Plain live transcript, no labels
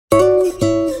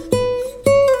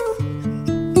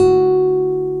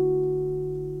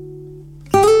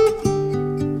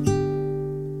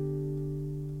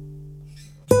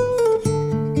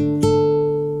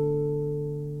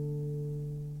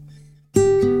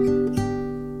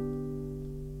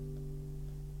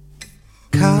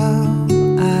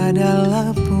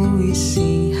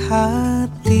isi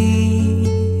hati.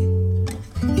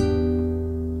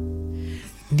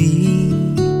 Di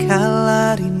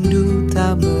kala rindu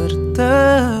tak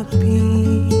bertepi,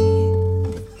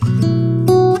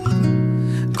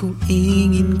 ku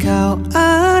ingin kau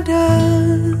ada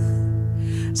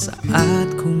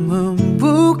saat ku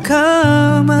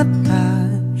membuka mata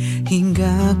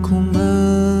hingga ku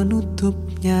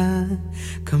menutupnya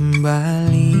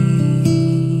kembali.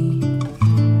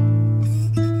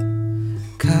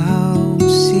 Kau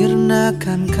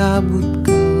sirnakan kabut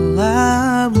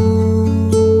kelabu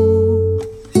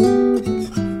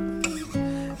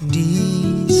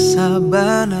di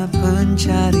sabana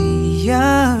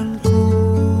pencarianku,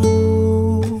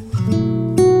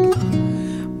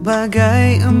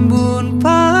 bagai embun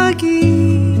pagi.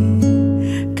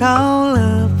 Kau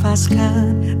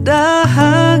lepaskan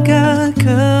dahaga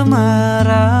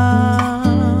kemarau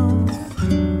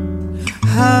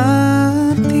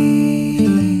hati.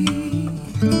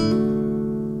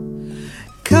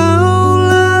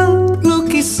 Kaulah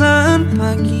lukisan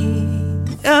pagi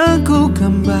yang ku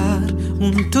gambar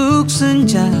untuk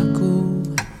senjaku.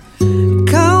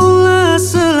 Kaulah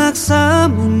selaksa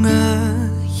bunga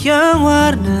yang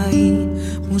warnai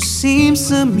musim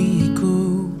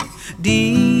semiku.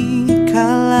 Di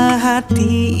kala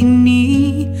hati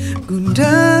ini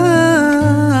gundah,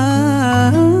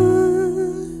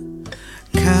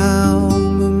 kau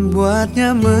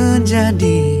membuatnya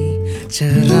menjadi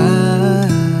cerah.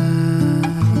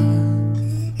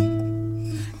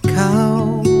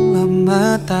 Kaulah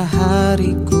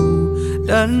matahariku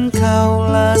dan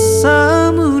kaulah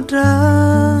samudra,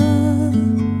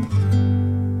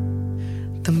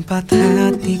 tempat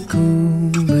hatiku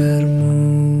bermuara.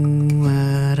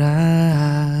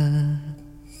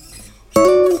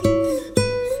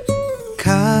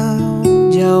 Kau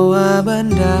jawaban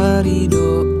dari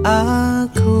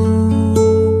doaku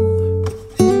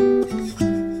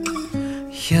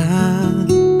yang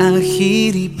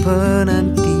akhiri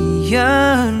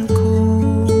penantianku,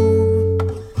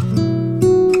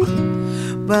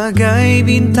 bagai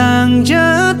bintang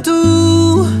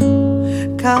jatuh.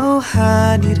 Kau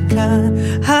hadirkan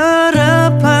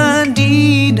harapan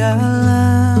di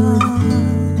dalam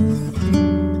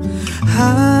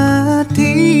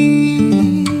hati.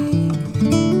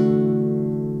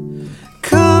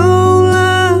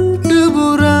 Kaulah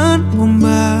deburan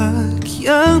ombak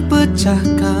yang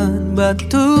pecahkan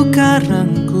batu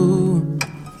karangku.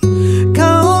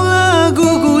 Kaulah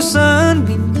gugusan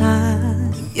bintang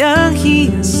yang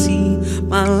hiasi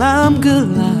malam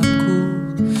gelapku.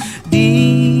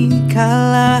 Di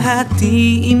kala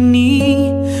hati ini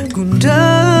gundah,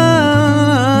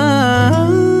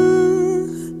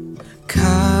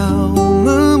 kau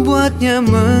membuatnya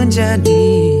menjadi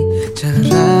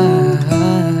cerah.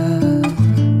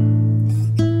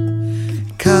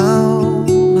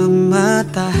 Kaulah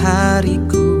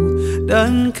matahariku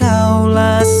dan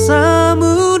kaulah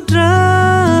samudra,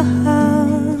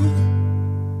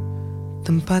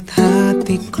 tempat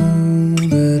hatiku